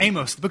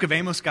Amos, the book of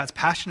Amos, God's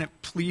passionate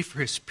plea for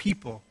his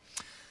people.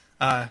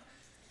 Can't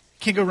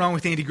go wrong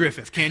with Andy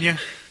Griffith, can you?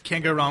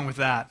 Can't go wrong with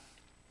that.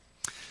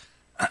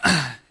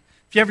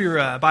 If you have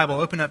your Bible,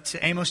 open up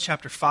to Amos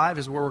chapter 5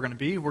 is where we're going to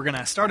be. We're going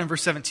to start in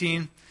verse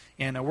 17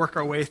 and work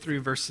our way through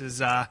verses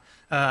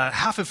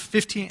half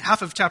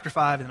of chapter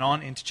 5 and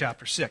on into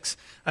chapter 6.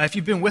 If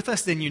you've been with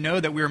us, then you know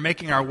that we are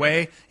making our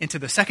way into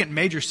the second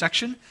major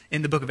section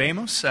in the book of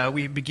Amos.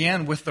 We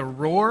began with the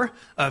roar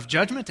of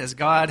judgment as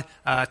God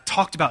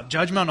talked about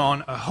judgment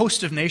on a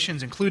host of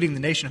nations, including the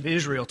nation of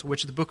Israel, to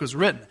which the book was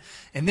written.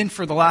 And then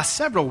for the last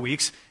several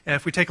weeks,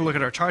 if we take a look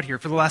at our chart here,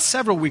 for the last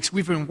several weeks,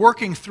 we've been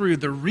working through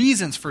the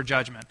reasons for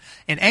judgment.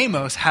 And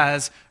Amos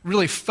has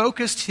really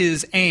focused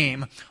his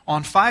aim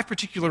on 5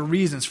 particular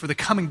reasons for the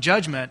coming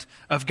judgment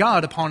of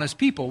God upon his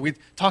people. We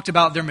talked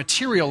about their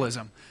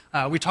materialism.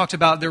 We talked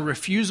about their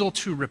refusal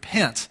to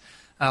repent.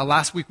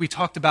 Last week we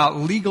talked about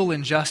legal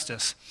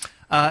injustice.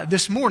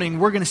 This morning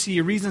we're going to see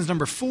reasons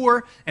number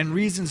 4 and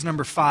reasons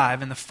number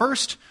 5. And the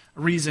first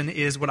reason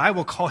is what I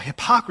will call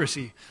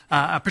hypocrisy,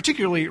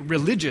 particularly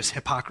religious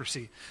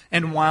hypocrisy.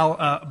 And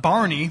while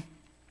Barney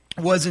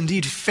was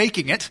indeed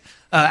faking it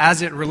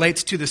as it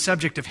relates to the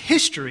subject of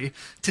history,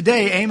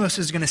 today Amos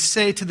is going to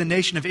say to the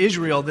nation of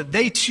Israel that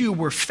they too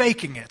were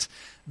faking it,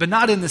 but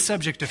not in the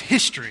subject of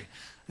history.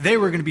 They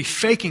were going to be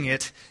faking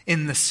it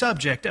in the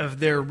subject of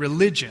their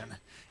religion,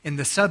 in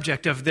the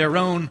subject of their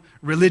own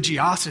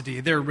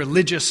religiosity, their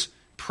religious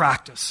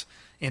practice.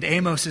 And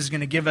Amos is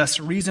going to give us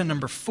reason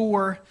number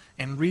 4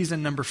 and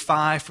reason number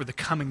 5 for the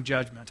coming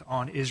judgment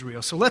on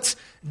Israel. So let's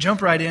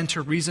jump right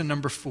into reason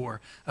number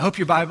 4. I hope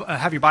you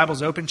have your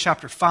Bibles open,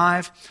 chapter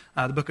 5,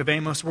 the book of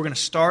Amos. We're going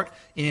to start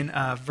in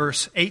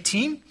verse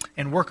 18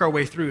 and work our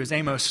way through as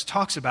Amos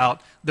talks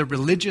about the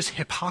religious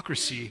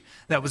hypocrisy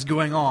that was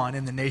going on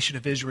in the nation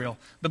of Israel.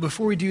 But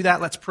before we do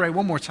that, let's pray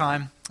one more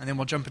time, and then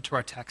we'll jump into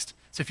our text.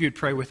 So if you would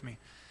pray with me.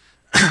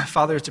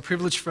 Father, it's a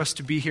privilege for us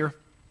to be here,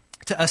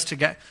 for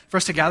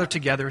us to gather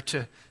together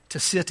to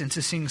sit and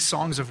to sing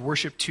songs of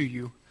worship to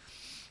you.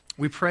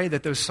 We pray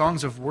that those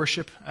songs of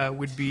worship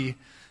would be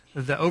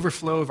the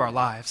overflow of our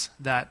lives,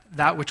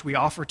 that which we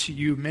offer to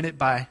you minute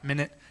by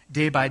minute,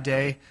 day by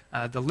day,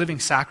 the living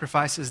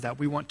sacrifices that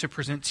we want to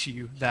present to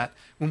you, that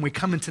when we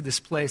come into this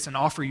place and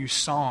offer you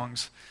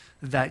songs,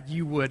 that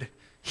you would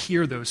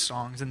hear those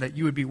songs and that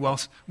you would be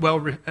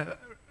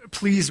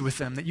pleased with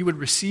them, that you would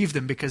receive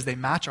them because they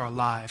match our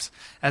lives.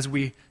 As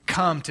we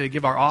come to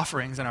give our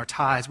offerings and our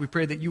tithes, we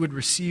pray that you would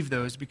receive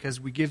those because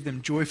we give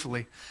them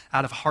joyfully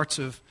out of hearts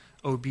of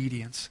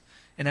obedience.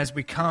 And as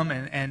we come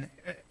and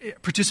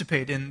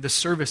participate in the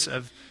service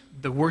of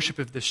the worship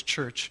of this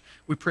church,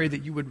 we pray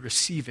that you would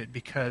receive it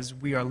because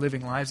we are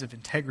living lives of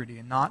integrity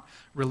and not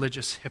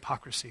religious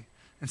hypocrisy.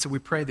 And so we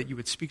pray that you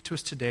would speak to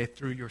us today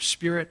through your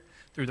Spirit,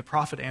 through the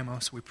prophet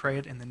Amos. We pray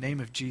it in the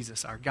name of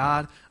Jesus, our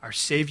God, our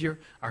Savior,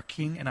 our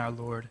King, and our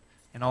Lord.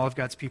 And all of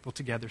God's people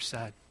together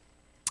said,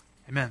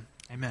 amen.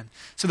 Amen.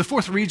 So the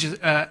fourth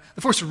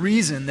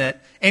reason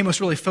that Amos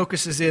really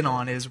focuses in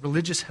on is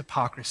religious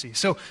hypocrisy.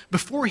 So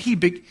before he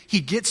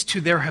gets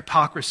to their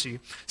hypocrisy,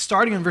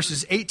 starting in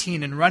verses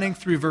 18 and running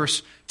through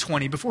verse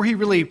 20, before he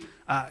really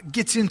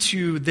gets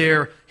into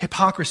their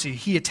hypocrisy,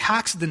 he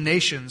attacks the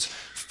nation's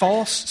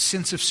false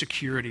sense of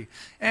security.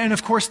 And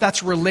of course,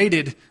 that's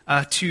related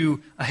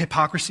to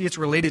hypocrisy. It's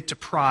related to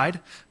pride.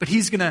 But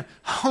he's going to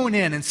hone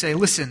in and say,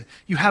 listen,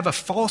 you have a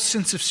false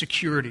sense of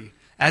security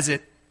as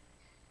it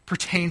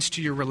pertains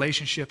to your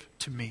relationship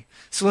to me.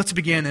 So let's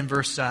begin in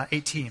verse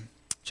 18,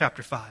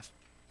 chapter 5.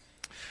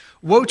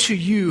 Woe to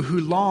you who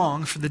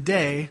long for the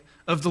day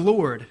of the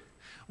Lord.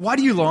 Why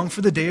do you long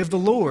for the day of the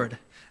Lord?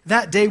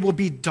 That day will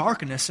be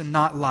darkness and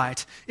not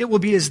light. It will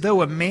be as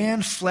though a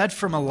man fled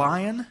from a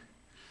lion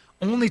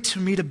only to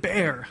meet a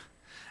bear,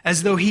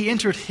 as though he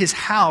entered his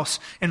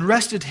house and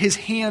rested his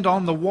hand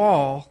on the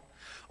wall,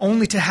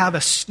 only to have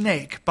a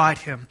snake bite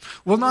him.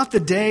 Will not the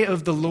day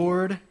of the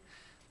Lord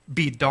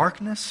be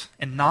darkness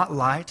and not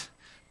light,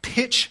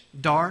 pitch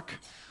dark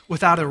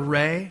without a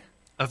ray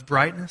of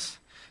brightness?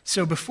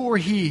 So before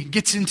he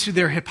gets into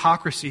their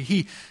hypocrisy,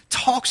 he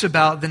talks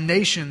about the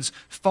nation's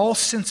false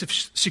sense of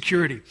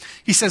security.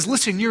 He says,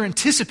 listen, you're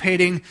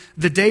anticipating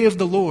the day of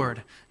the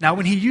Lord. Now,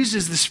 when he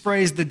uses this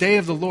phrase, the day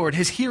of the Lord,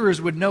 his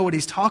hearers would know what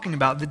he's talking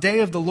about. The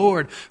day of the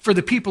Lord for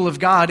the people of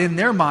God in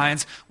their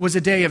minds was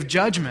a day of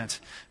judgment.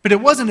 But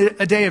it wasn't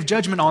a day of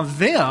judgment on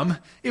them.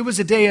 It was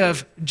a day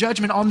of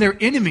judgment on their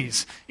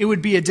enemies. It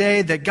would be a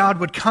day that God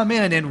would come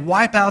in and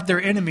wipe out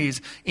their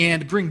enemies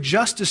and bring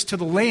justice to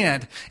the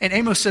land. And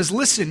Amos says,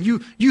 listen, you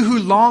who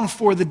long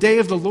for the day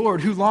of the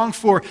Lord, who long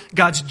for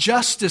God's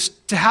justice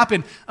to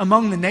happen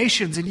among the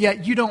nations, and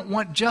yet you don't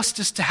want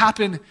justice to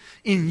happen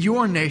in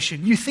your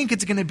nation. You think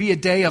it's going to be a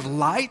day of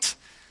light,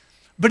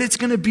 but it's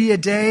going to be a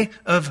day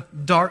of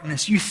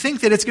darkness. You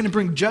think that it's going to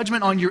bring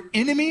judgment on your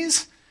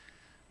enemies,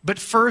 but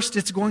first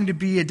it's going to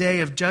be a day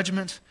of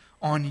judgment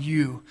on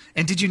you.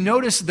 And did you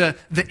notice the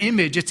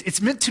image?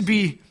 It's meant to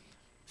be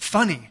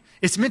funny.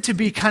 It's meant to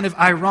be kind of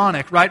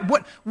ironic, right?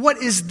 What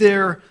is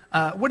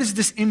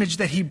this image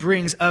that he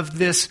brings of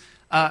this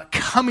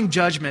coming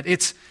judgment.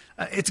 It's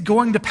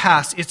going to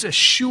pass. It's a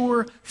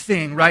sure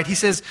thing, right? He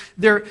says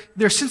their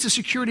sense of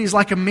security is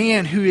like a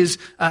man who is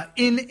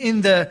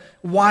in the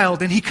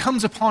wild, and he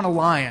comes upon a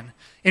lion.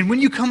 And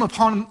when you come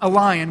upon a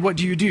lion, what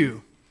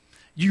do?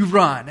 You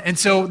run. And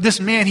so this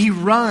man, he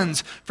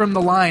runs from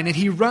the lion, and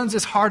he runs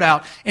his heart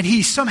out, and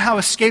he somehow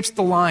escapes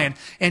the lion,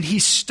 and he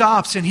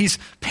stops, and he's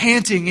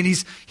panting, and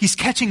he's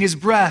catching his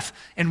breath.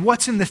 And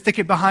what's in the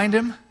thicket behind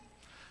him?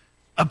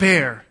 A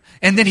bear.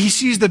 And then he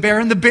sees the bear,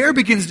 and the bear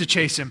begins to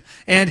chase him.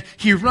 And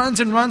he runs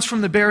and runs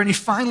from the bear, and he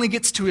finally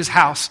gets to his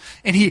house.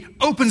 And he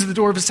opens the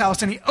door of his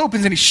house, and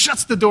he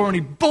shuts the door, and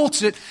he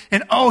bolts it.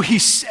 And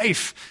he's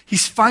safe.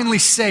 He's finally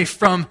safe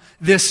from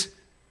this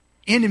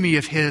enemy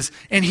of his.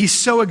 And he's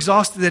so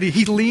exhausted that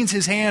he leans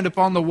his hand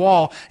upon the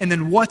wall. And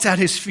then what's at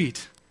his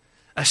feet?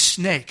 A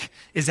snake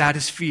is at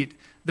his feet.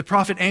 The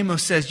prophet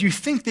Amos says, you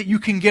think that you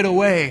can get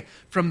away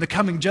from the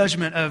coming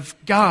judgment of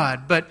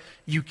God, but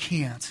you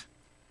can't.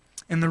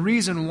 And the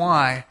reason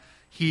why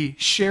he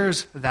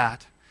shares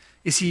that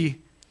is he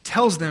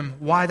tells them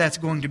why that's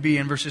going to be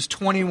in verses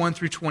 21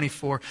 through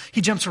 24.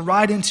 He jumps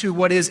right into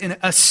what is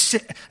a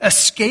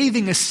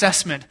scathing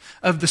assessment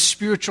of the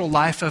spiritual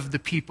life of the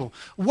people.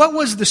 What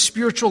was the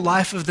spiritual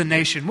life of the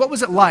nation? What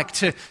was it like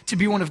to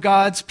be one of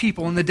God's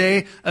people in the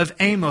day of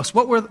Amos?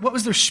 What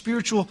was their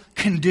spiritual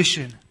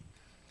condition?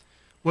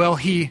 Well,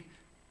 he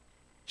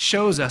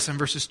shows us in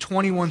verses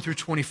 21 through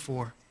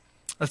 24.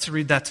 Let's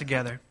read that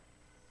together.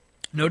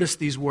 Notice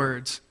these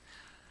words.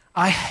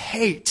 I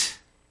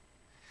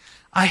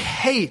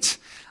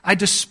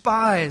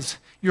despise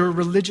your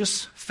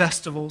religious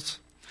festivals.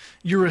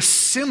 Your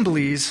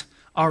assemblies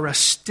are a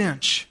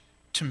stench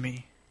to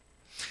me.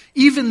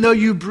 Even though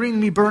you bring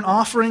me burnt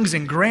offerings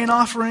and grain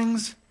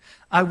offerings,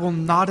 I will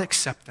not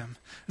accept them.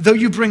 Though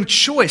you bring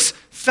choice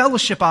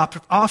fellowship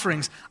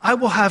offerings, I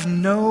will have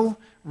no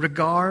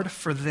regard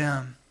for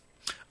them.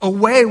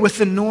 Away with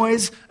the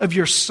noise of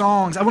your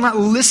songs. I will not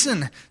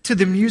listen to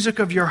the music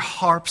of your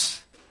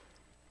harps.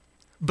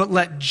 But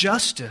let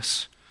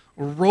justice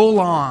roll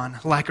on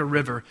like a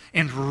river,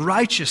 and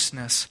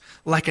righteousness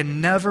like a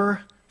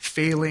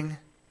never-failing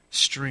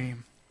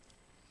stream.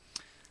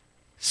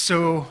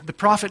 So the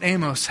prophet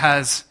Amos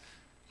has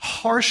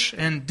harsh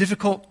and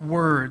difficult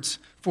words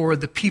for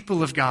the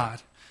people of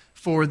God,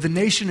 for the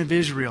nation of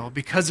Israel,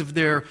 because of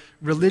their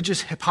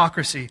religious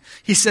hypocrisy.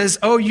 He says,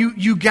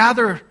 you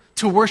gather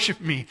to worship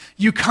me.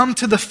 You come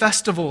to the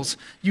festivals.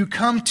 You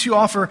come to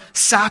offer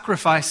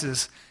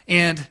sacrifices.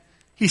 And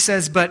he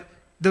says, but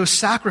those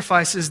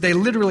sacrifices,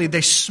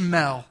 they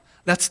smell.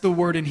 That's the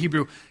word in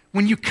Hebrew.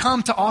 When you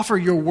come to offer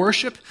your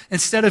worship,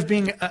 instead of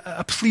being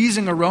a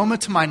pleasing aroma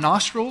to my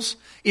nostrils,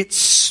 it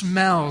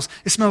smells.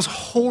 It smells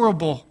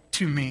horrible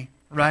to me,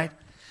 right?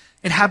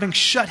 And having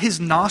shut his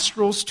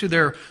nostrils to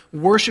their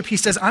worship, he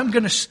says, I'm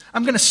going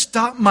to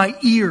stop my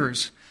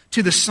ears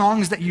to the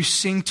songs that you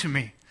sing to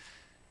me.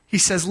 He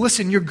says,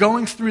 listen, you're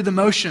going through the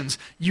motions.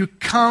 You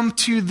come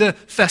to the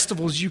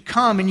festivals. You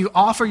come and you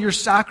offer your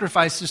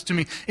sacrifices to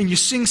me. And you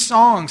sing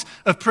songs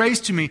of praise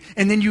to me.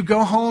 And then you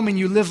go home and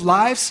you live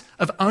lives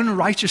of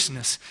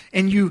unrighteousness.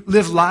 And you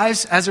live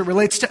lives as it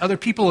relates to other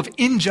people of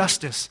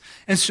injustice.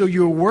 And so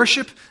your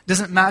worship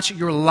doesn't match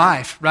your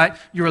life, right?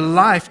 Your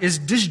life is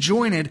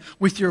disjointed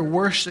with your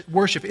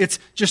worship. It's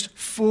just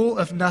full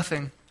of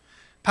nothing.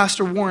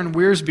 Pastor Warren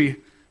Wiersbe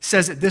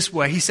says it this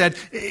way. He said,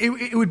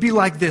 it would be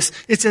like this.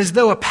 It's as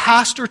though a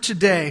pastor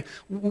today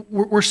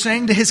were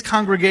saying to his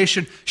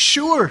congregation,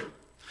 sure,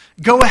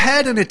 go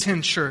ahead and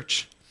attend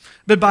church.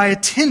 But by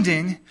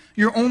attending,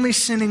 you're only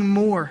sinning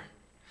more.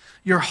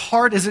 Your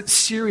heart isn't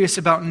serious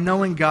about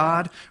knowing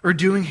God or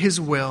doing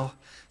his will,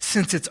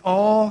 since it's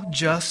all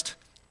just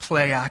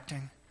play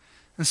acting.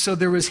 And so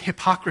there was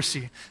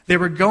hypocrisy. They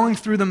were going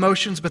through the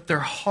motions, but their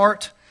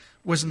heart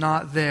was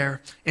not there.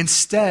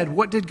 Instead,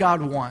 what did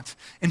God want?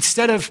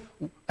 Instead of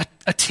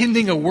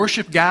attending a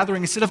worship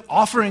gathering, instead of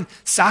offering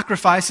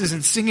sacrifices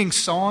and singing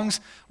songs,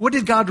 what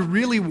did God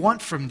really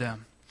want from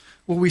them?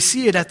 Well, we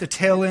see it at the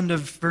tail end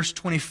of verse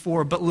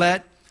 24. But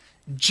let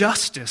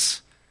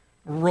justice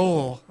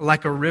roll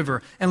like a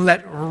river, and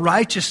let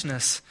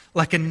righteousness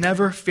like a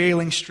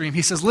never-failing stream.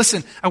 He says,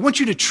 listen, I want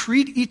you to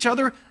treat each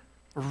other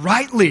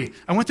rightly.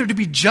 I want there to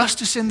be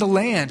justice in the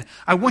land.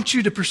 I want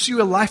you to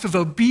pursue a life of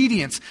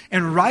obedience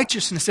and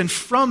righteousness. And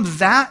from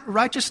that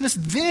righteousness,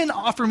 then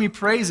offer me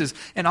praises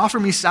and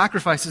offer me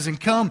sacrifices and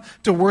come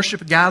to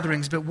worship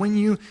gatherings. But when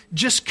you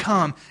just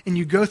come and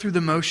you go through the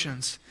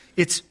motions,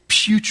 it's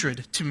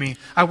putrid to me.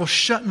 I will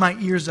shut my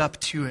ears up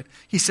to it.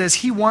 He says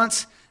he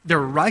wants their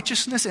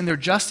righteousness and their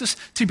justice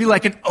to be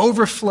like an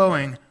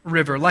overflowing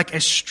river, like a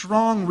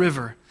strong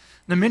river.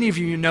 Now, many of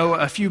you know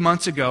a few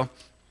months ago,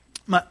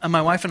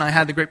 my wife and I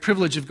had the great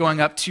privilege of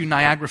going up to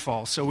Niagara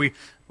Falls. So we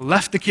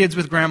left the kids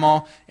with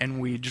Grandma, and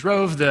we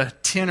drove the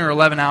 10 or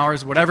 11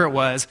 hours, whatever it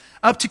was,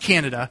 up to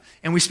Canada,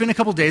 and we spent a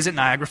couple days at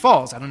Niagara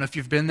Falls. I don't know if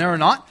you've been there or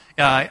not.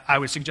 I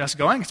would suggest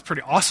going. It's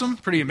pretty awesome,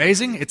 pretty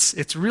amazing.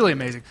 It's really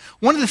amazing.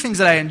 One of the things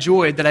that I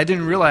enjoyed that I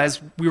didn't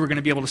realize we were going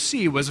to be able to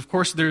see was, of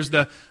course, there's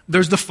the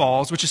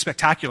falls, which is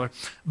spectacular.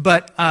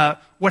 But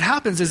what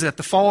happens is that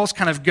the falls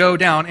kind of go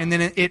down, and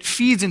then it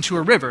feeds into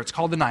a river. It's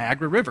called the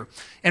Niagara River.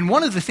 And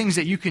one of the things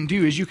that you can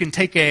do is you can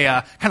take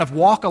a kind of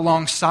walk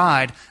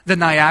alongside the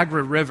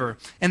Niagara River.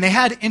 And they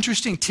had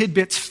interesting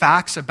tidbits,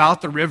 facts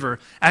about the river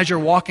as you're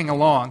walking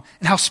along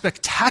and how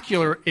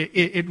spectacular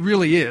it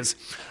really is.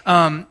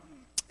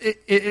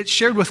 It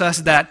shared with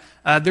us that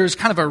there's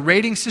kind of a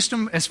rating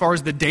system as far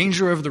as the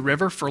danger of the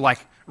river for like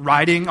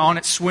riding on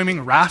it,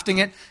 swimming, rafting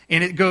it,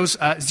 and it goes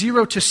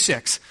 0 to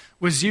 6,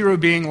 with 0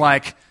 being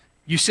like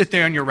you sit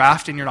there on your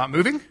raft and you're not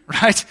moving,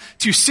 right?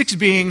 To 6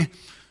 being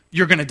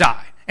you're going to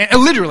die. And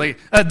literally,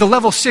 the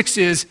level 6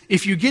 is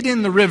if you get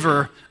in the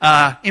river,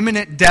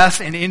 imminent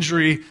death and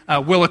injury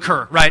will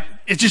occur, right?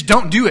 It just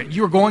don't do it.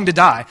 You're going to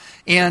die.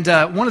 And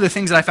one of the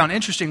things that I found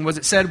interesting was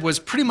it said was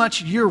pretty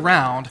much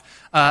year-round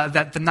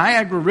that the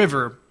Niagara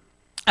River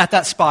at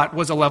that spot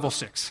was a level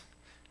 6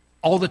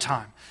 all the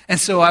time. And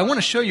so I want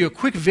to show you a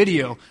quick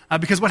video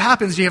because what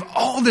happens is you have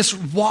all this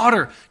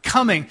water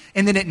coming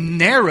and then it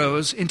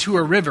narrows into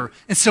a river.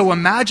 And so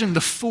imagine the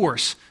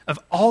force of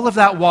all of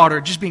that water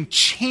just being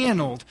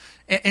channeled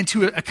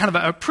into a kind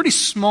of a pretty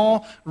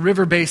small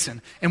river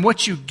basin. And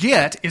what you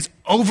get is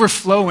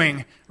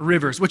overflowing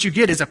rivers. What you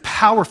get is a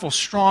powerful,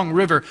 strong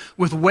river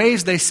with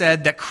waves, they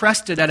said, that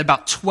crested at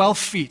about 12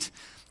 feet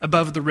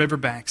above the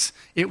riverbanks.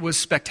 It was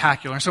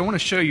spectacular. So I want to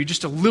show you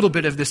just a little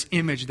bit of this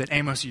image that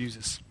Amos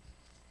uses.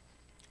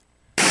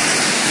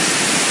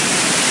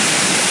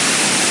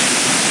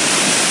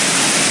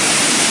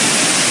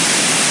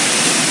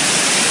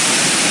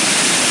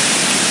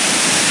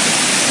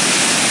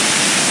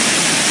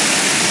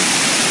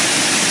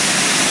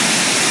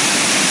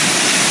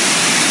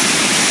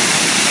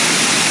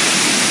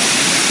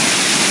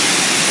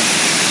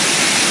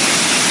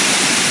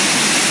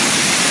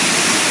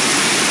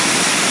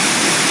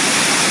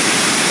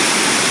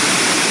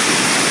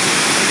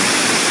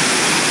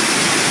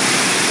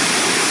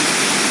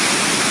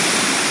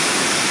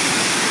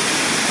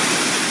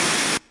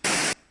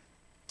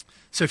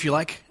 So if you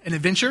like an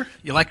adventure,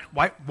 you like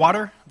white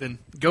water, then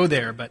go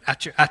there, but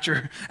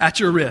at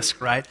your risk,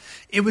 right?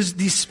 It was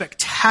the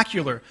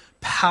spectacular,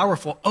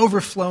 powerful,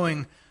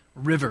 overflowing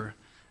river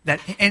and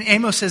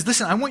Amos says,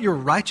 listen, I want your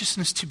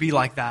righteousness to be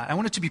like that. I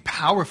want it to be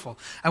powerful.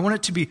 I want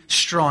it to be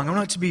strong. I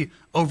want it to be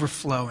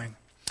overflowing.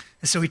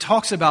 And so he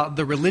talks about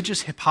the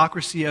religious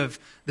hypocrisy of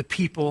the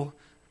people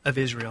of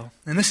Israel.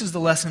 And this is the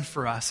lesson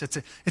for us. It's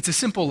a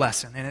simple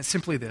lesson, and it's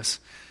simply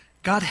this.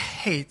 God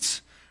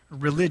hates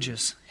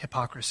religious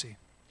hypocrisy.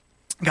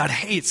 God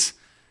hates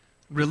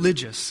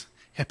religious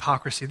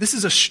hypocrisy. This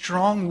is a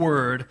strong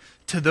word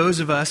to those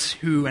of us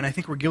who, and I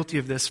think we're guilty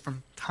of this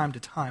from time to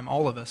time,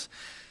 all of us.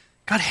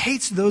 God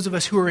hates those of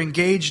us who are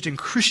engaged in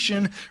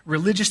Christian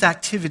religious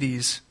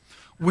activities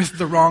with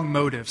the wrong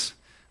motives.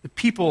 The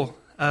people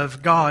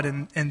of God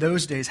in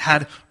those days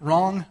had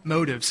wrong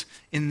motives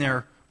in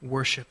their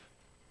worship.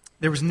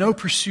 There was no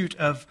pursuit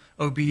of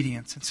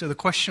obedience. And so the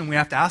question we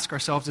have to ask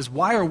ourselves is,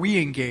 why are we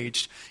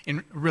engaged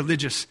in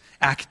religious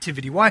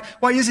activity? Why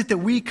is it that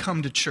we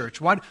come to church?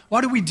 Why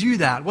do we do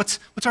that? What's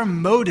our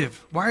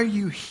motive? Why are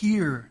you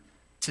here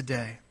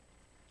today?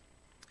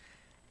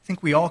 I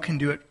think we all can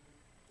do it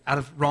out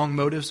of wrong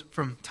motives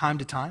from time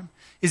to time.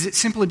 Is it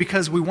simply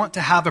because we want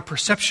to have a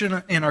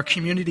perception in our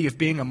community of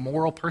being a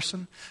moral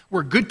person?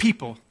 We're good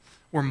people.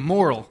 We're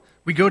moral.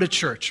 We go to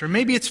church. Or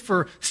maybe it's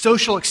for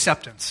social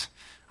acceptance.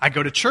 I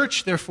go to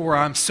church, therefore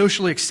I'm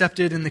socially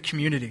accepted in the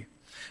community.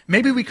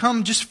 Maybe we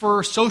come just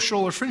for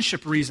social or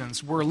friendship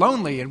reasons. We're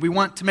lonely and we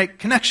want to make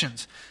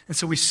connections. And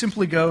so we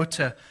simply go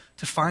to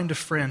find a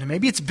friend. And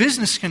maybe it's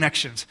business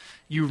connections.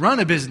 You run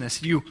a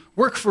business, you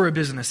work for a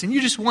business, and you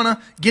just want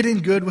to get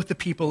in good with the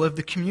people of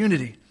the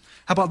community.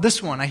 How about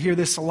this one? I hear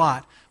this a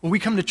lot. Well, we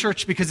come to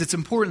church because it's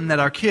important that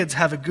our kids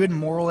have a good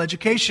moral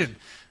education.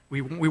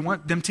 We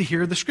want them to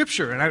hear the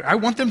scripture, and I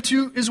want them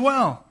to as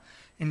well.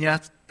 And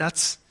yet,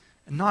 that's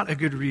not a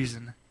good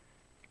reason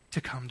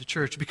to come to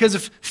church. Because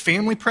of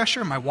family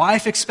pressure, my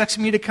wife expects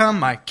me to come,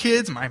 my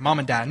kids, my mom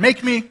and dad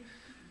make me,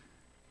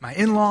 my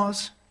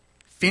in-laws,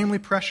 family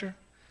pressure.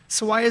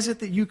 So why is it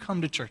that you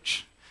come to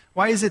church?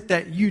 Why is it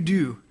that you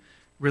do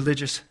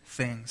religious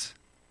things?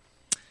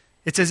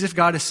 It's as if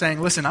God is saying,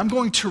 listen, I'm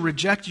going to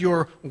reject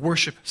your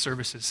worship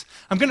services.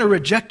 I'm going to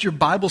reject your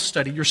Bible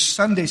study, your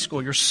Sunday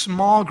school, your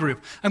small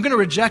group. I'm going to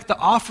reject the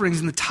offerings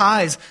and the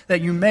tithes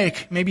that you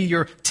make, maybe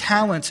your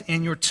talent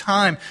and your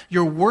time,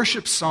 your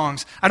worship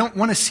songs. I don't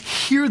want to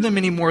hear them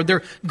anymore.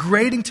 They're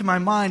grating to my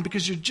mind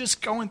because you're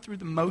just going through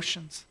the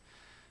motions.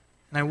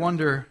 And I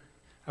wonder,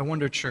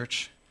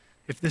 church,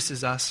 if this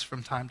is us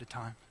from time to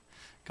time.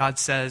 God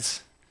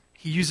says,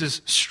 he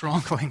uses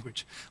strong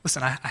language.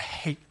 Listen, I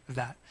hate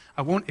that.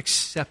 I won't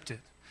accept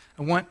it.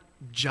 I want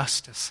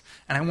justice,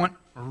 and I want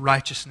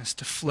righteousness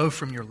to flow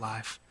from your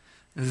life.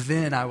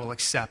 Then I will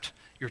accept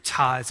your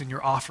tithes and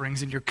your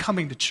offerings and your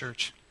coming to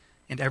church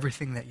and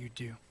everything that you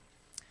do.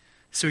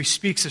 So he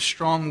speaks a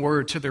strong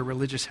word to their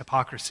religious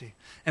hypocrisy.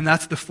 And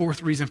that's the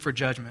fourth reason for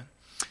judgment.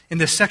 And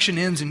this section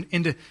ends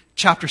into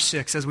chapter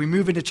 6. As we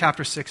move into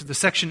chapter 6, the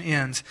section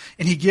ends,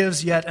 and he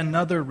gives yet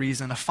another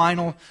reason,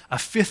 a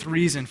fifth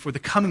reason for the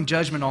coming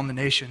judgment on the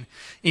nation.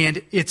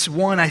 And it's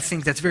one, I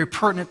think, that's very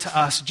pertinent to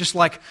us, just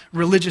like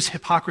religious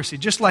hypocrisy.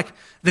 Just like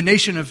the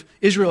nation of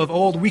Israel of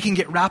old, we can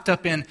get wrapped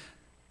up in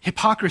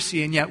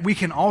hypocrisy, and yet we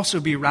can also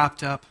be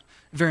wrapped up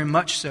very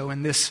much so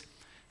in this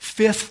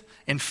fifth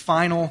and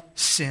final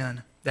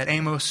sin that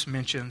Amos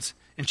mentions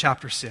in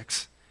chapter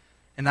 6.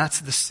 And that's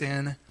the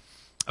sin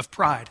of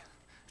pride.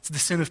 It's the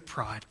sin of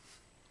pride.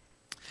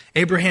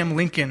 Abraham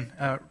Lincoln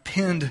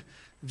penned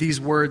these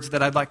words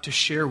that I'd like to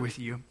share with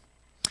you.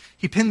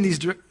 He penned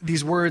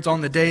these words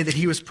on the day that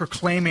he was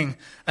proclaiming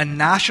a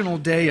national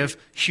day of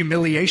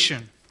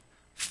humiliation,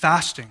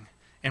 fasting,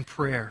 and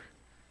prayer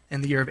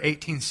in the year of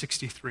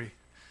 1863.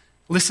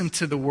 Listen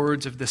to the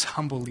words of this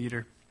humble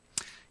leader.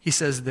 He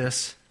says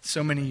this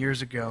so many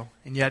years ago,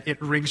 and yet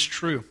it rings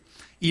true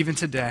even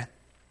today.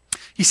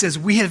 He says,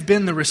 "We have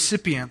been the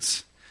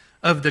recipients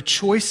of the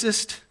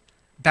choicest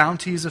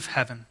bounties of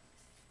heaven.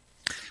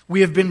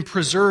 We have been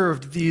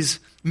preserved these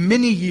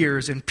many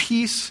years in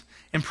peace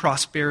and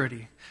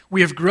prosperity.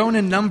 We have grown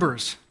in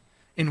numbers,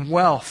 in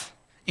wealth,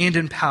 and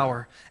in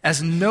power,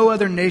 as no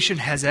other nation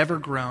has ever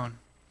grown.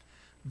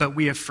 But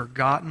we have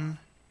forgotten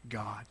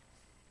God.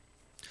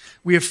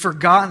 We have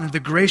forgotten the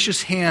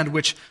gracious hand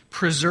which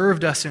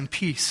preserved us in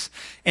peace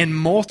and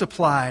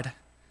multiplied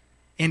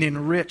and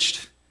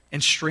enriched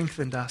and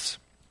strengthened us.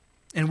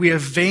 And we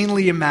have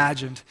vainly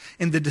imagined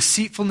in the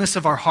deceitfulness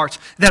of our hearts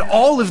that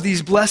all of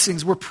these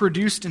blessings were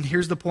produced, and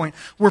here's the point,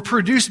 were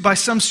produced by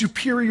some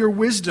superior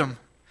wisdom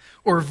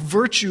or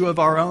virtue of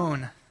our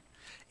own.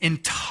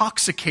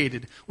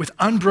 Intoxicated with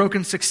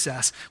unbroken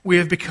success, we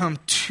have become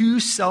too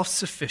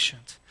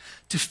self-sufficient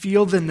to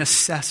feel the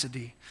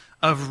necessity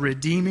of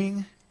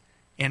redeeming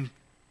and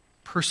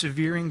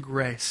persevering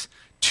grace,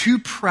 too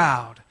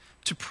proud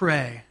to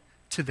pray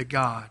to the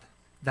God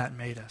that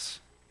made us."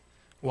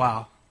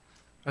 Wow.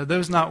 Are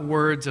those not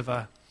words of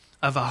a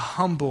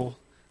humble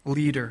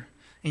leader?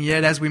 And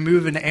yet as we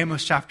move into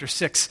Amos chapter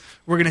 6,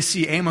 we're going to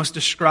see Amos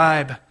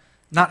describe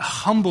not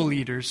humble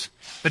leaders,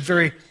 but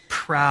very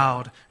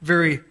proud,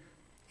 very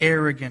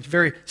arrogant,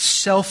 very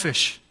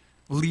selfish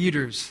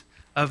leaders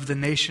of the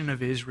nation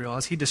of Israel,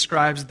 as he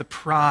describes the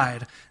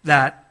pride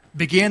that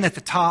began at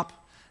the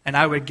top and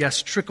I would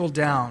guess trickled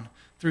down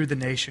through the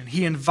nation.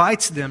 He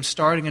invites them,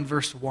 starting in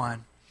verse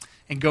 1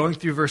 and going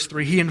through verse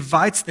 3, he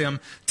invites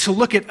them to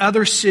look at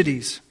other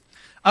cities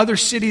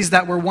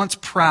that were once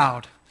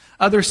proud,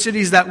 other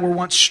cities that were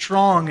once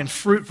strong and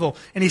fruitful.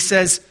 And he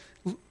says,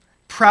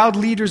 proud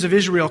leaders of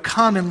Israel,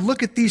 come and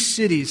look at these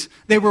cities.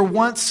 They were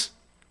once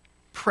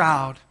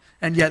proud,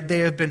 and yet they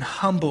have been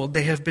humbled.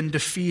 They have been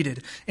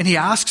defeated. And he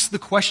asks the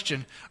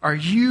question, are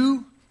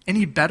you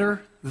any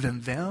better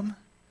than them?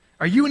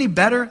 Are you any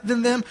better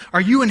than them?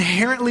 Are you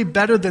inherently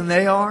better than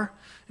they are?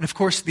 And of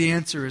course, the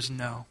answer is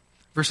no.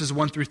 Verses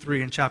 1 through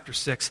 3 in chapter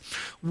 6.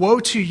 Woe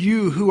to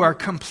you who are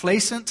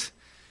complacent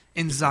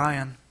in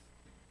Zion,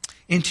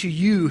 and to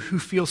you who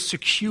feel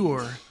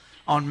secure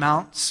on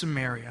Mount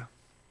Samaria.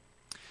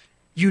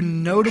 You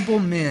notable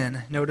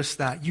men, notice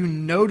that, you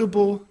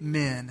notable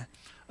men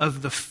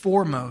of the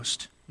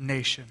foremost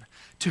nation,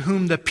 to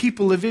whom the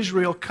people of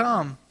Israel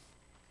come.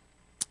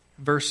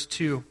 Verse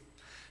 2.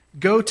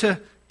 Go to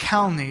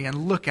Calne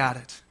and look at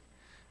it.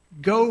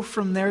 Go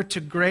from there to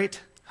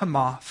Great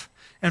Hamath,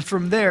 and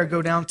from there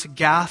go down to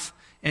Gath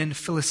and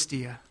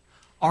Philistia.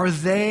 Are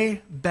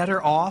they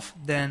better off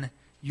than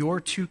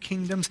your two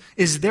kingdoms?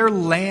 Is their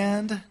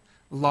land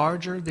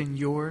larger than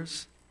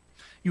yours?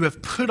 You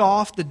have put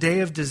off the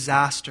day of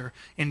disaster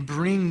and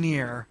bring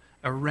near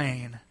a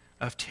reign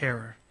of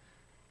terror.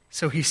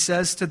 So he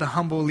says to the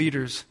humble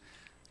leaders,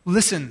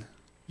 listen,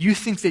 you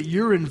think that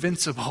you're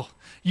invincible.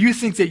 You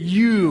think that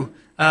you,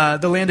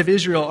 the land of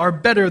Israel, are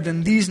better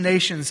than these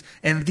nations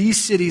and these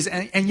cities,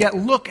 and yet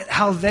look at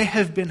how they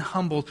have been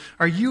humbled.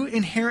 Are you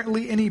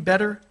inherently any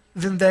better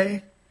than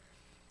they?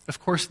 Of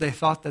course, they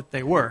thought that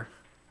they were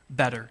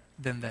better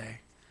than they,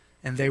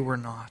 and they were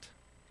not.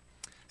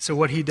 So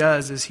what he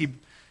does is he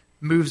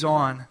moves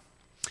on.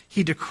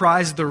 He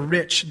decries the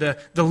rich, the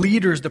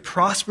leaders, the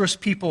prosperous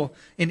people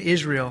in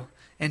Israel,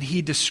 and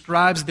he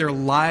describes their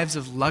lives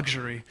of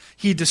luxury.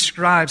 He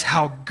describes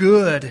how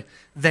good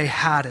they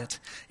had it.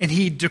 And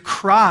he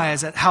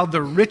decries at how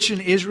the rich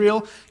in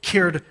Israel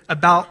cared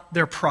about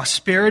their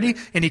prosperity,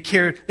 and they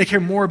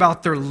cared more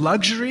about their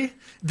luxury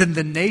than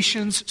the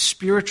nation's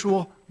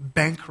spiritual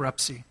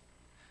bankruptcy.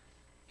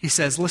 He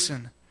says,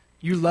 listen,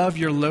 you love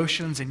your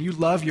lotions and you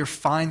love your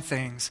fine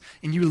things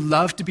and you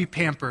love to be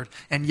pampered,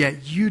 and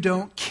yet you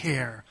don't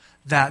care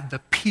that the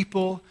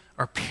people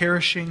are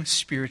perishing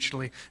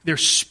spiritually. They're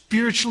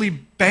spiritually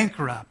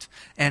bankrupt,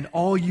 and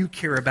all you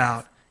care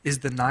about is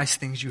the nice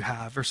things you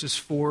have. Verses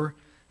 4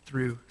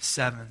 through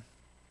 7.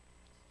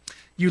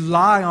 You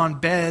lie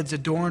on beds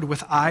adorned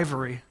with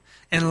ivory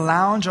and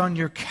lounge on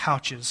your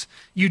couches.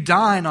 You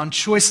dine on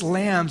choice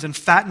lambs and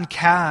fattened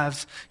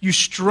calves. You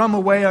strum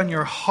away on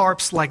your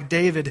harps like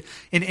David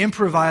and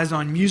improvise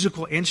on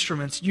musical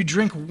instruments. You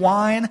drink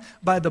wine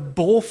by the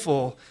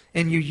bowlful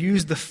and you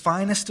use the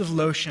finest of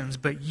lotions,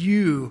 but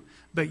you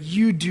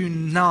do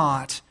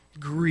not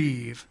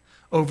grieve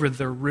over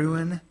the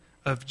ruin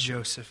of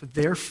Joseph.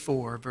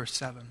 Therefore, verse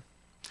 7,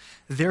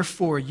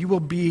 therefore you will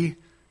be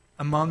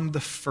among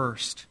the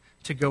first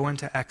to go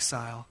into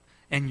exile,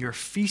 and your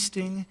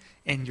feasting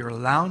and your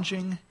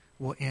lounging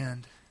will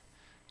end.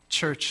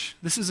 Church,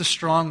 this is a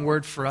strong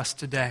word for us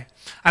today.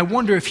 I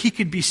wonder if he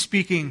could be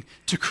speaking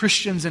to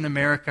Christians in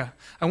America.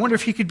 I wonder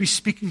if he could be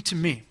speaking to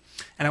me.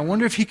 And I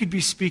wonder if he could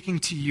be speaking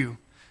to you,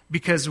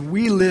 because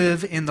we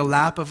live in the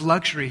lap of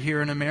luxury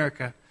here in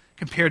America.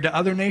 Compared to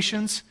other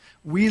nations,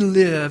 we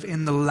live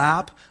in the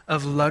lap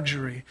of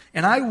luxury.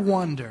 And I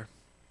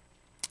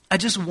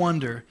just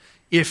wonder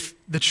if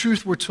the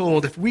truth were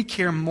told, if we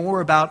care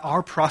more about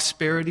our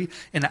prosperity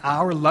and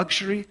our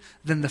luxury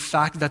than the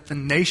fact that the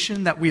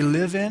nation that we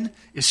live in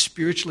is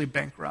spiritually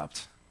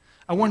bankrupt.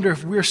 I wonder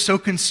if we're so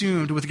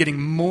consumed with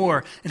getting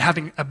more and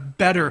having a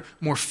better,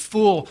 more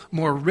full,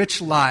 more rich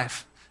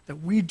life that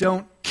we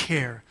don't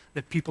care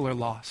that people are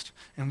lost.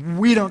 And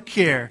we don't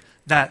care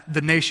that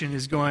the nation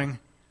is going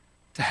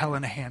to hell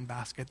in a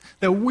handbasket.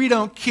 That we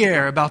don't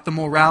care about the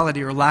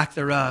morality or lack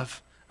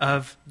thereof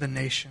of the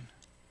nation.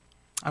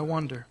 I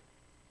wonder.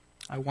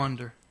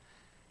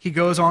 He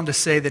goes on to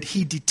say that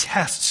he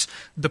detests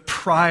the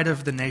pride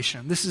of the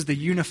nation. This is the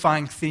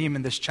unifying theme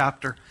in this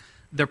chapter.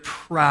 They're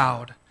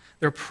proud.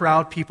 They're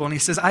proud people. And he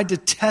says, I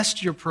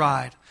detest your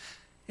pride.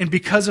 And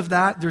because of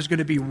that, there's going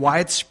to be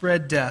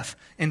widespread death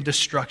and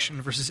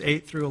destruction. Verses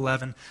 8 through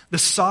 11. The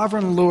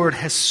sovereign Lord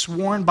has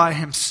sworn by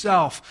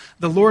himself.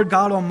 The Lord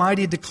God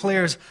Almighty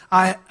declares,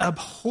 I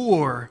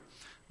abhor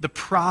the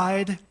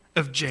pride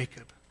of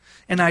Jacob,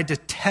 and I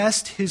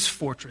detest his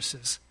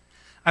fortresses.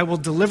 I will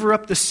deliver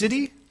up the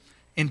city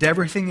and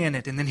everything in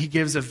it. And then he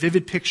gives a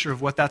vivid picture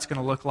of what that's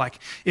going to look like.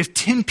 If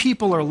 10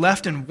 people are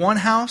left in one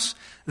house,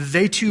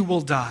 they too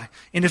will die.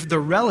 And if the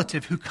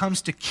relative who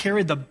comes to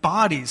carry the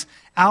bodies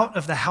out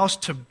of the house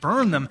to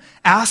burn them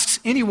asks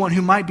anyone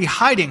who might be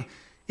hiding,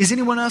 is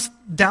anyone else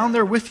down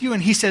there with you?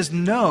 And he says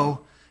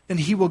no, then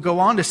he will go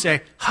on to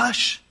say,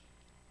 hush,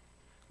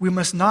 we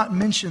must not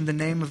mention the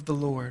name of the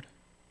Lord.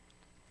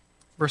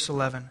 Verse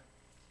 11.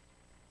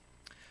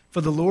 For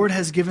the Lord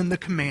has given the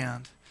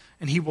command,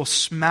 and he will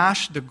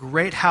smash the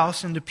great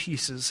house into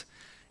pieces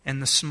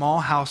and the small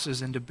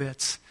houses into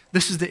bits.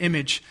 This is the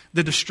image,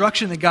 the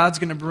destruction that God's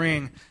going to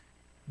bring.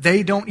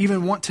 They don't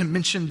even want to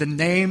mention the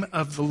name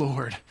of the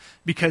Lord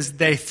because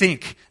they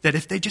think that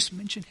if they just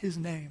mention his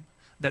name,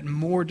 that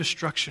more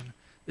destruction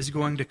is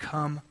going to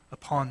come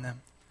upon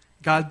them.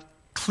 God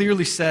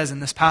clearly says in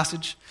this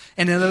passage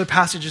and in other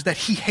passages that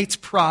he hates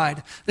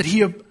pride, that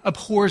he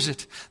abhors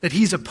it, that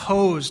he's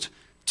opposed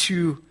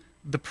to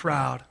the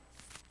proud.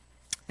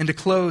 And to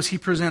close, he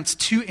presents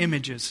two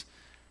images.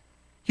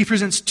 He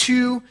presents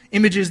two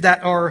images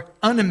that are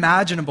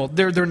unimaginable.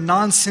 They're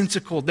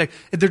nonsensical. They're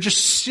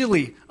just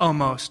silly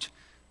almost,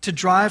 to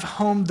drive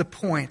home the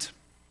point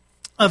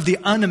of the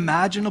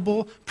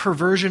unimaginable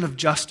perversion of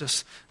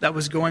justice that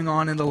was going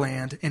on in the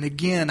land. And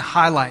again,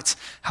 highlights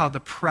how the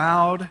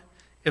pride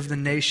of the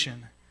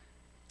nation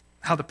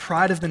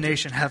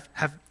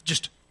have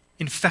just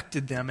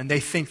infected them, and they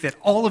think that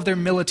all of their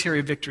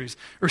military victories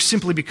are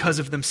simply because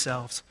of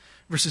themselves.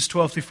 Verses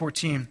 12 through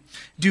 14.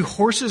 Do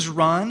horses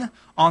run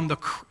on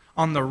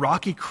the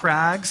rocky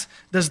crags?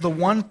 Does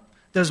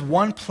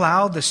one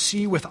plow the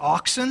sea with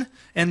oxen?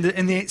 And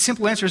the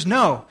simple answer is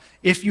no.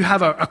 If you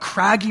have a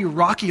craggy,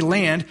 rocky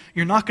land,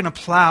 you're not going to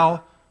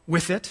plow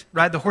with it,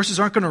 right? The horses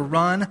aren't going to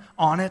run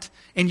on it,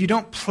 and you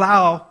don't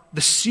plow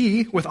the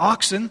sea with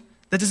oxen.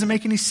 That doesn't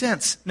make any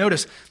sense.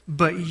 Notice,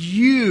 but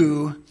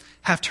you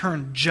have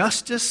turned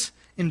justice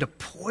into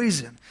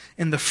poison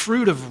and the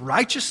fruit of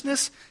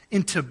righteousness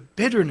into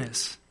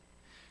bitterness.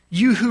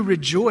 You who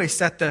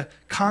rejoice at the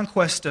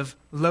conquest of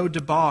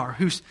Lo-Debar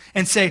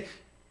and say,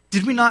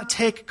 did we not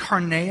take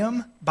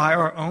Carnaim by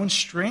our own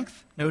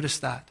strength? Notice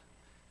that.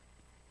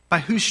 By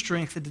whose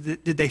strength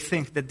did they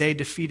think that they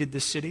defeated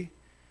this city?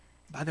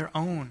 By their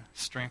own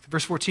strength.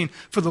 Verse 14,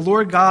 for the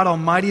Lord God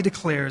Almighty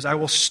declares, I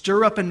will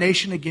stir up a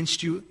nation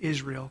against you,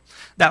 Israel,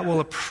 that will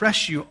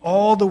oppress you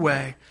all the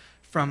way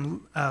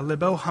from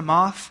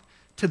Lebo-Hamath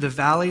to the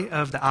valley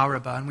of the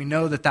Arabah. And we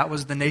know that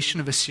was the nation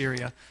of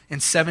Assyria in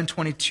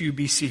 722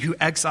 BC, who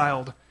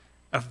exiled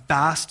a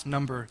vast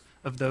number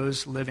of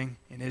those living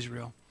in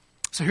Israel.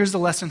 So here's the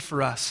lesson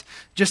for us.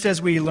 Just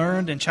as we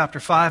learned in chapter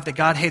 5 that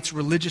God hates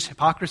religious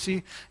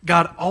hypocrisy,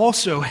 God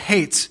also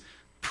hates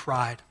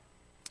pride.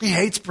 He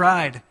hates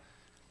pride.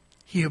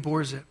 He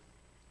abhors it.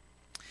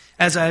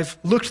 As I've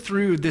looked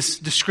through this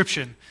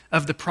description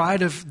of the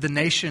pride of the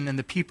nation and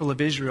the people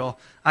of Israel,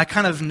 I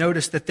kind of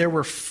noticed that there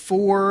were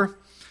 4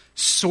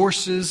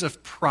 sources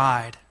of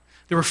pride.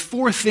 There were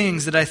 4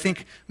 things that I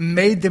think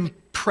made them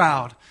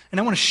proud. And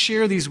I want to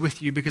share these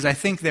with you because I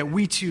think that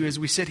we too, as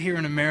we sit here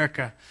in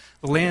America,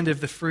 the land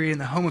of the free and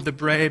the home of the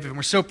brave, and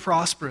we're so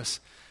prosperous.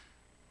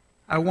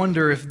 I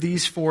wonder if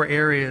these 4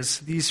 areas,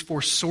 these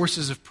 4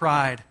 sources of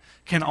pride,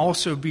 can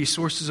also be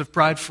sources of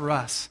pride for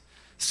us.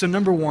 So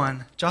number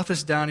 1, jot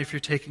this down if you're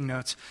taking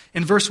notes.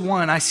 In verse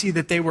 1, I see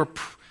that they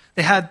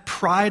had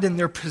pride in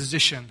their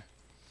position.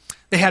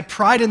 They had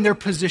pride in their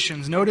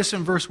positions. Notice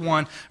in verse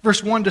 1.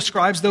 Verse 1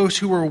 describes those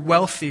who were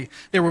wealthy.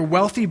 They were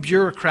wealthy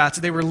bureaucrats.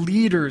 They were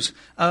leaders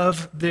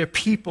of their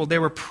people. They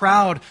were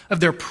proud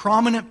of their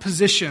prominent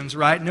positions,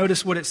 right?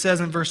 Notice what it says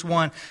in verse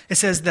 1. It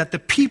says that the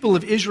people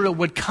of Israel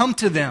would come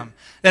to them.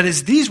 That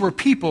is, these were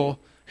people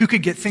who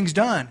could get things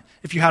done.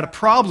 If you had a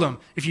problem,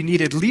 if you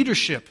needed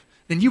leadership,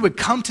 then you would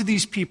come to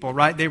these people,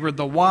 right? They were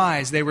the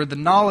wise. They were the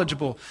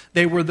knowledgeable.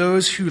 They were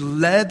those who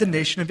led the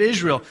nation of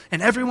Israel.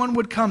 And everyone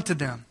would come to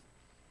them.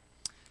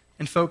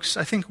 And folks,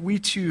 I think we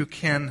too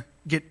can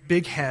get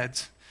big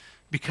heads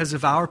because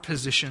of our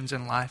positions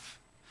in life.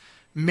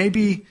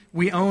 Maybe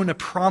we own a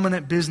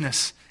prominent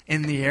business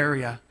in the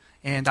area,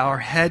 and our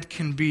head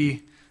can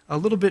be a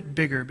little bit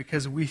bigger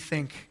because we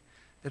think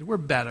that we're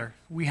better.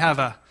 We have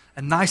a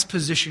nice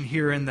position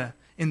here in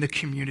the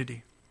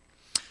community.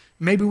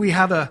 Maybe we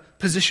have a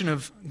position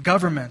of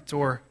government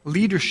or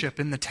leadership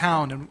in the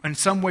town in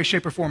some way,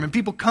 shape, or form, and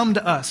people come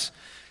to us,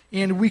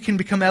 and we can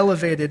become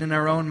elevated in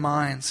our own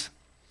minds.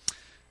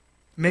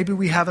 Maybe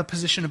we have a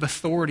position of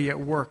authority at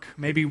work.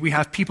 Maybe we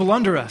have people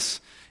under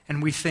us,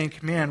 and we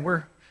think, man,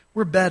 we're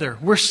better.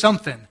 We're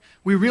something.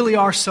 We really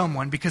are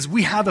someone because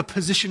we have a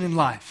position in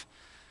life.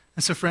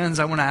 And so, friends,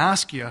 I want to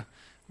ask you,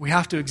 we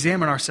have to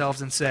examine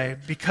ourselves and say,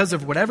 because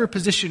of whatever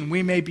position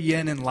we may be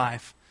in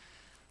life,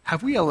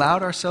 have we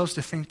allowed ourselves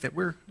to think that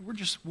we're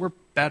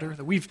better,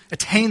 that we've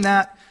attained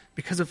that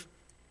because of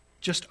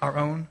just our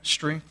own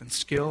strength and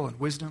skill and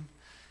wisdom?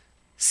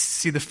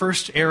 See, the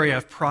first area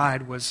of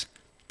pride was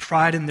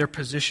pride in their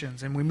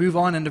positions. And we move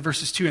on into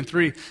verses 2 and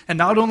 3. And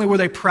not only were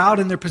they proud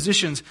in their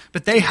positions,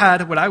 but they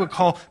had what I would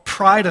call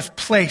pride of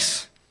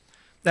place.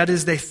 That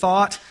is, they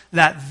thought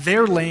that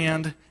their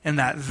land and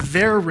that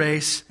their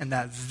race and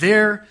that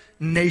their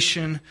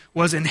nation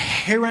was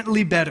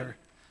inherently better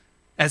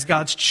as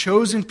God's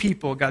chosen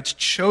people, God's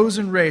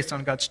chosen race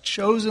on God's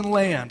chosen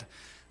land,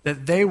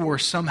 that they were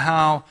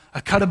somehow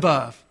a cut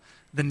above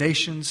the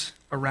nations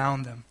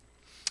around them.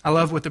 I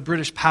love what the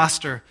British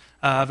pastor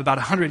of about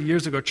 100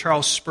 years ago,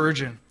 Charles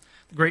Spurgeon,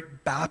 the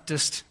great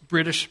Baptist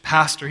British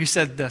pastor, he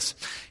said this.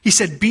 He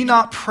said, "Be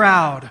not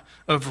proud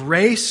of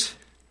race,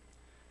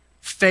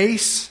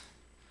 face,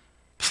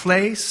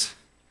 place,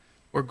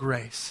 or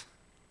grace."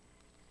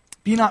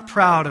 Be not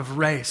proud of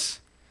race.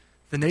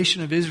 The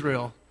nation of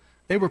Israel,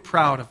 they were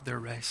proud of their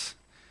race.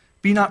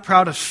 Be not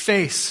proud of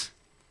face.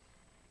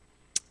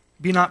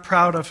 Be not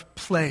proud of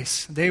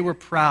place. They were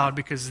proud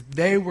because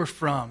they were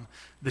from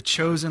the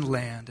chosen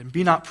land. And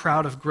be not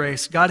proud of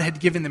grace. God had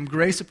given them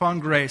grace upon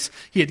grace.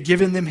 He had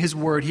given them His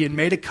word. He had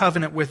made a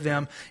covenant with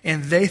them,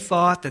 and they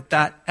thought that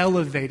that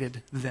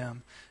elevated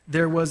them.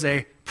 There was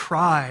a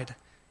pride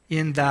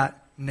in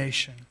that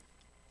nation.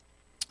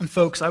 And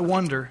folks, I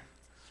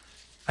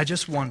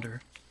just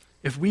wonder,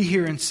 if we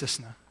here in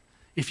Cisna,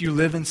 if you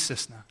live in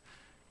Cisna,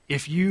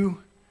 if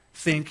you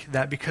think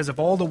that because of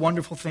all the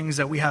wonderful things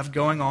that we have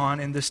going on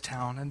in this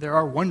town, and there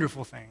are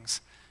wonderful things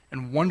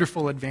and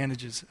wonderful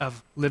advantages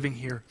of living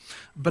here,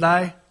 but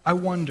I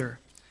wonder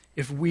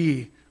if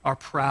we are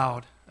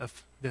proud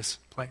of this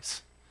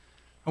place.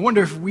 I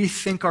wonder if we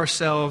think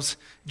ourselves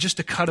just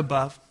a cut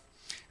above.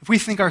 If we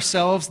think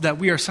ourselves that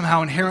we are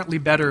somehow inherently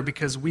better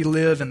because we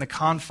live in the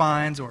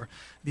confines or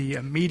the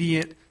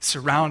immediate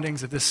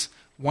surroundings of this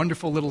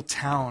wonderful little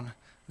town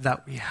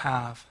that we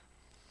have.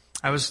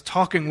 I was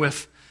talking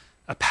with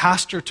a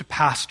pastor to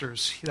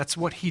pastors. That's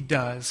what he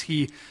does.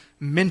 He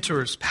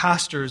mentors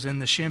pastors in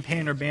the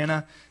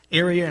Champaign-Urbana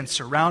area and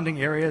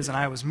surrounding areas, and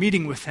I was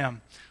meeting with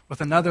him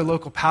with another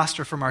local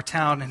pastor from our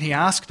town, and he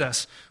asked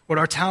us what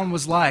our town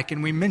was like,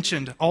 and we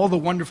mentioned all the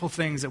wonderful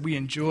things that we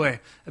enjoy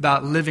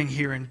about living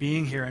here and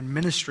being here and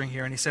ministering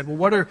here. And he said,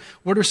 well,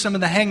 what are some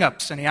of the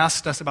hang-ups? And he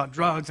asked us about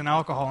drugs and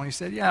alcohol, and he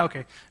said, yeah,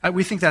 okay,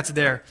 we think that's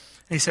there.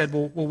 And he said,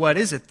 well, what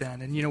is it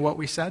then? And you know what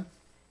we said?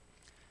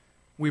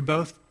 We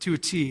both, to a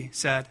T,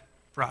 said,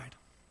 pride.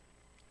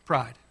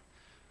 Pride.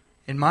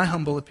 In my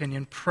humble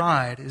opinion,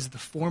 pride is the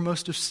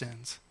foremost of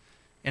sins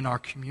in our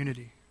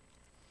community.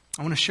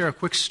 I want to share a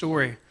quick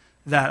story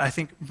that I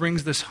think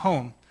brings this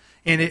home.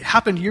 And it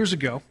happened years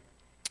ago,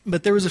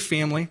 but there was a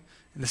family,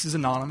 and this is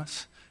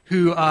anonymous,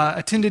 who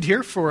attended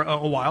here for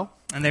a while,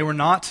 and they were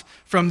not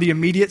from the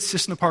immediate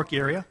Cisna Park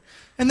area,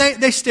 and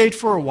they stayed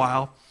for a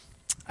while.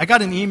 I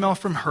got an email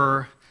from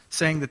her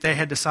saying that they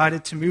had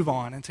decided to move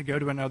on and to go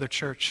to another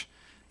church.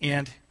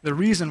 And the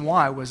reason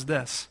why was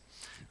this.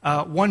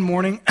 One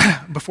morning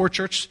before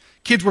church,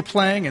 kids were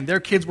playing, and their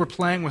kids were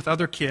playing with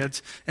other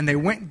kids, and they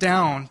went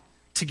down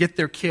to get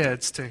their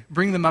kids to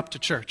bring them up to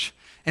church.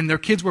 And their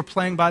kids were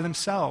playing by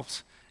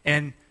themselves.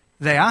 And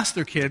they asked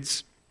their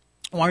kids,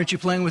 why aren't you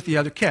playing with the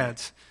other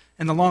kids?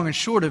 And the long and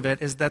short of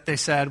it is that they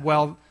said,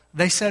 well,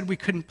 they said we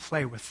couldn't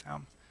play with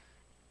them.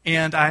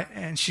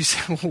 And she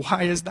said, well,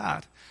 why is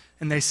that?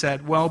 And they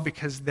said, well,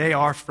 because they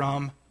are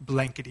from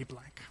blankety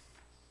blank.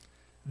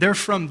 They're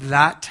from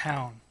that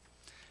town.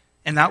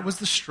 And that was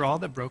the straw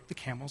that broke the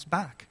camel's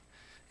back.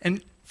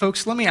 And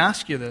folks, let me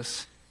ask you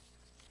this.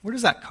 Where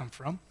does that come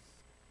from?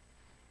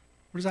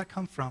 Where does that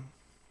come from?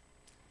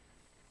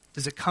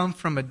 Does it come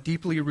from a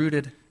deeply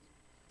rooted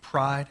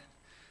pride?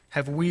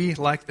 Have we,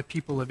 like the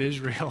people of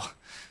Israel,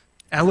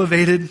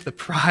 elevated the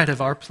pride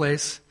of our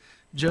place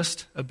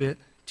just a bit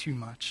too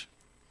much?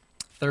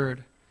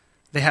 Third,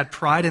 they had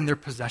pride in their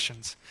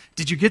possessions.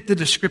 Did you get the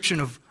description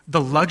of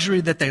the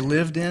luxury that they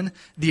lived in,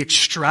 the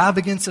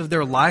extravagance of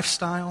their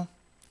lifestyle?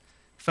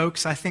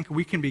 Folks, I think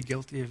we can be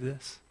guilty of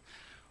this.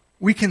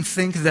 We can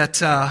think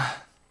that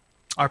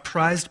our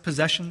prized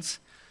possessions,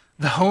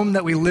 the home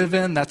that we live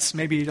in that's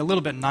maybe a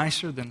little bit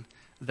nicer than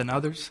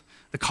others,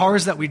 the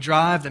cars that we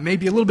drive that may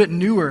be a little bit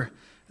newer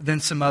than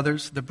some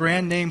others, the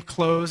brand name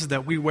clothes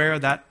that we wear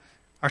that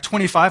are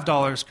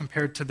 $25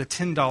 compared to the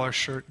 $10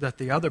 shirt that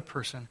the other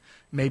person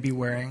may be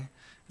wearing,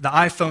 the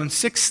iPhone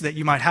 6 that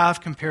you might have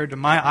compared to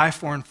my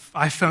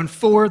iPhone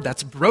 4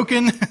 that's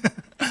broken.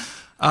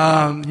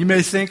 You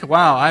may think,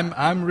 wow,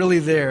 I'm really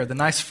there. The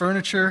nice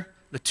furniture,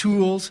 the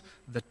tools,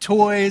 the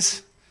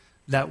toys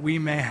that we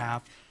may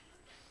have.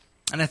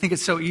 And I think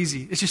it's so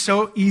easy. It's just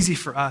so easy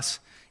for us,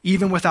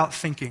 even without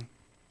thinking,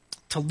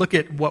 to look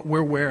at what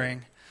we're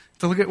wearing,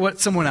 to look at what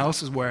someone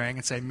else is wearing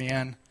and say,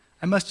 man,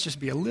 I must just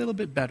be a little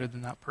bit better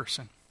than that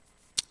person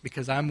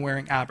because I'm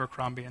wearing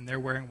Abercrombie and they're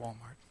wearing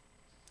Walmart.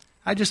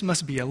 I just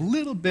must be a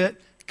little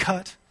bit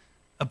cut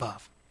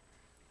above.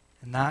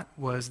 And that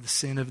was the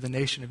sin of the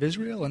nation of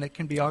Israel, and it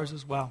can be ours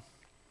as well.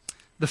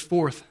 The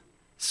fourth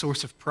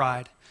source of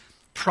pride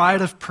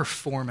of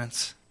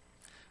performance.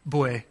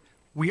 Boy,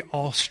 we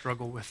all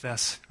struggle with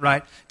this,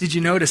 right? Did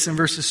you notice in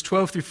verses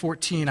 12 through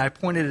 14, I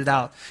pointed it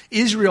out.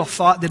 Israel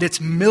thought that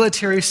its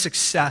military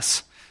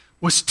success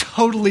was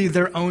totally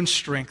their own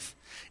strength.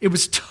 It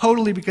was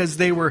totally because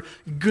they were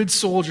good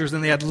soldiers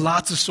and they had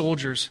lots of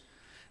soldiers.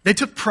 They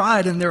took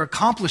pride in their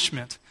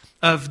accomplishment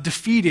of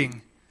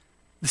defeating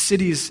the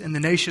cities and the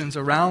nations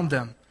around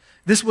them.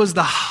 This was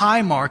the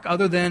high mark,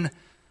 other than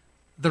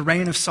the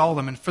reign of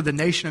Solomon, for the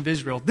nation of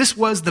Israel. This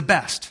was the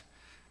best,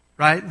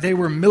 right? They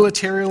were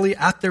militarily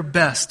at their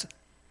best,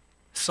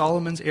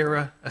 Solomon's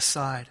era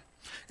aside.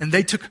 And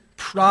they took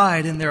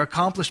pride in their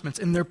accomplishments,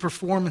 in their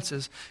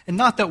performances. And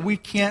not that we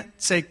can't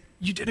say,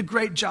 you did a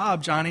great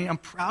job, Johnny, I'm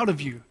proud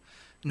of you.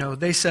 No,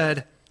 they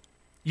said,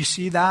 you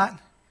see that?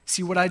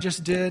 See what I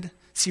just did?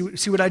 See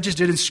what I just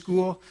did in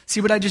school? See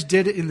what I just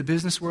did in the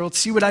business world?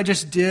 See what I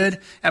just did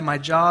at my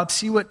job?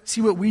 See what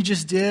we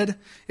just did?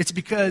 It's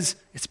because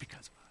of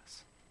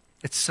us.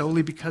 It's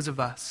solely because of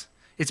us.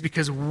 It's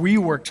because we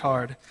worked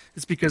hard.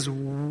 It's because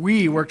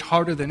we worked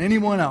harder than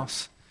anyone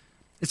else.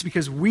 It's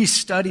because we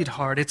studied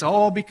hard. It's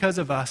all because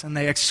of us. And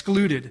they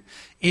excluded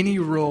any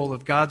role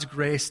of God's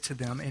grace to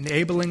them,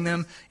 enabling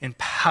them,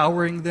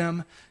 empowering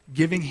them,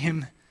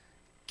 giving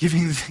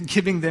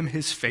them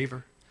his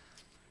favor.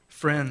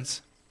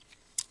 Friends,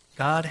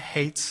 God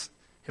hates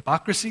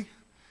hypocrisy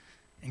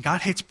and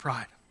God hates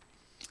pride.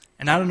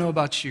 And I don't know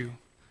about you,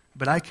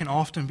 but I can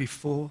often be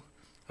full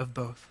of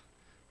both.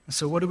 And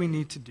so what do we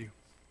need to do?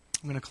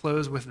 I'm going to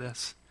close with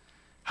this.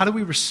 How do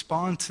we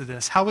respond to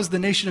this? How is the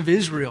nation of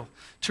Israel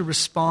to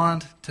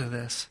respond to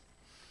this?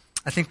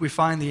 I think we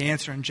find the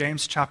answer in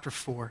James chapter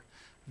 4,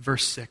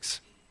 verse 6.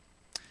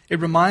 It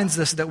reminds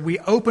us that we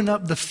open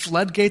up the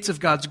floodgates of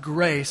God's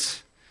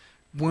grace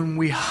when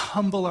we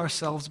humble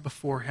ourselves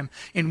before him,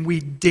 and we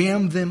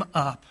dam them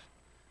up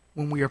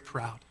when we are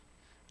proud.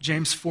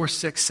 James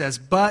 4:6 says,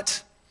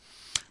 but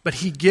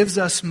he gives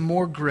us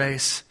more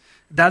grace.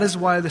 That is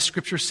why the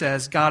scripture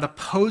says, God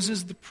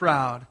opposes the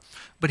proud,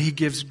 but he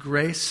gives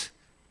grace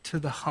to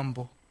the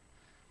humble.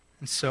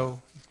 And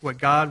so what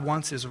God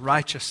wants is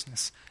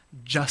righteousness,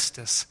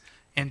 justice,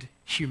 and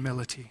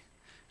humility.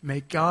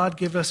 May God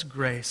give us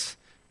grace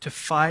to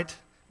fight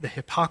the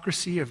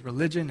hypocrisy of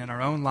religion in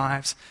our own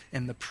lives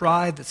and the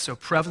pride that's so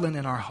prevalent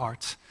in our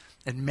hearts.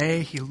 And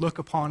may he look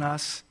upon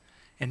us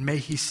and may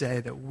he say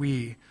that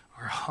we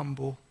are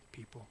humble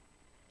people.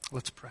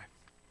 Let's pray.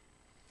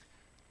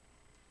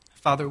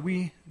 Father,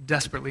 we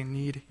desperately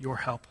need your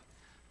help.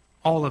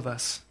 All of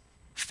us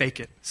fake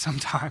it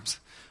sometimes.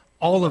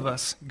 All of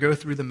us go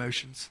through the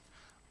motions.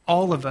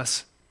 All of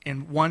us,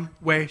 in one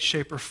way,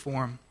 shape, or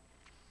form,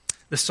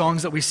 the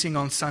songs that we sing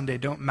on Sunday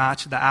don't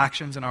match the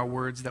actions and our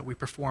words that we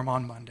perform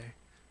on Monday.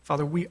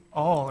 Father, we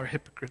all are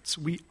hypocrites.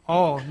 We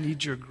all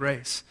need your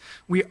grace.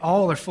 We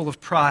all are full of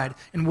pride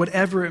in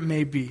whatever it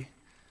may be,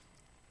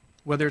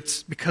 whether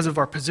it's because of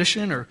our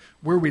position or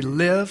where we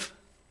live.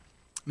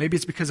 Maybe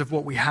it's because of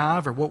what we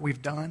have or what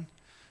we've done.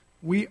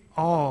 We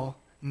all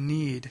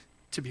need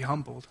to be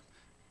humbled.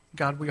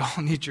 God, we all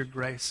need your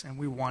grace, and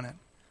we want it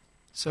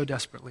so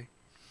desperately.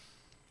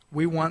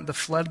 We want the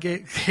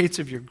floodgates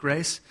of your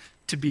grace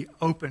to be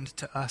opened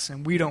to us,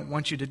 and we don't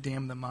want you to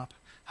dam them up.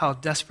 How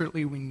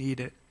desperately we need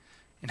it,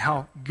 and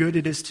how good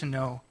it is to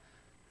know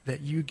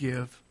that you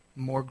give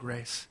more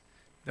grace.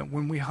 That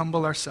when we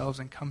humble ourselves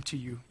and come to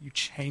you, you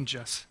change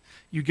us.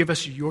 You give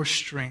us your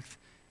strength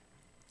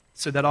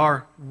so that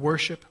our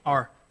worship,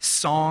 our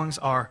songs,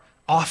 our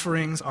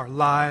offerings, our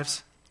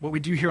lives, what we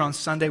do here on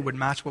Sunday would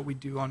match what we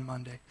do on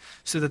Monday,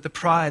 so that the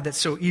pride that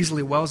so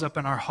easily wells up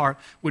in our heart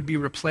would be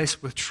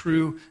replaced with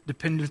true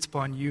dependence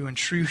upon you and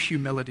true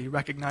humility,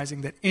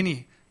 recognizing that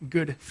any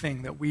good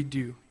thing that we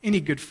do, any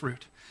good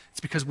fruit, it's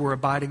because we're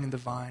abiding in the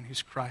vine,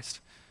 who's Christ.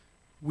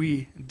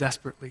 We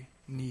desperately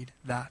need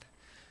that.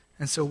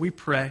 And so we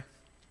pray,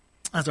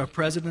 as our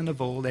president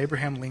of old,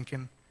 Abraham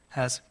Lincoln,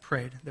 has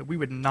prayed, that we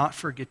would not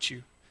forget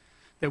you,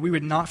 that we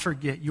would not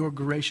forget your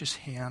gracious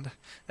hand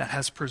that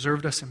has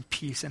preserved us in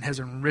peace and has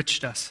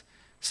enriched us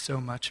so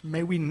much.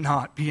 May we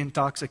not be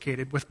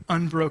intoxicated with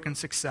unbroken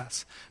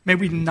success. May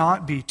we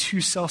not be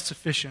too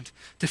self-sufficient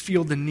to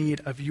feel the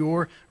need of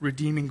your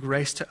redeeming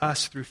grace to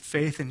us through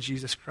faith in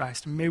Jesus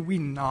Christ. May we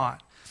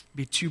not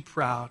be too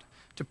proud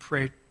to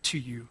pray to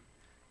you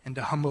and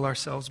to humble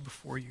ourselves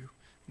before you.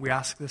 We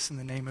ask this in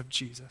the name of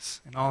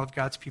Jesus. And all of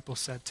God's people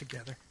said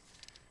together,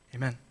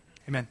 amen.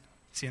 Amen.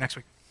 See you next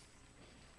week.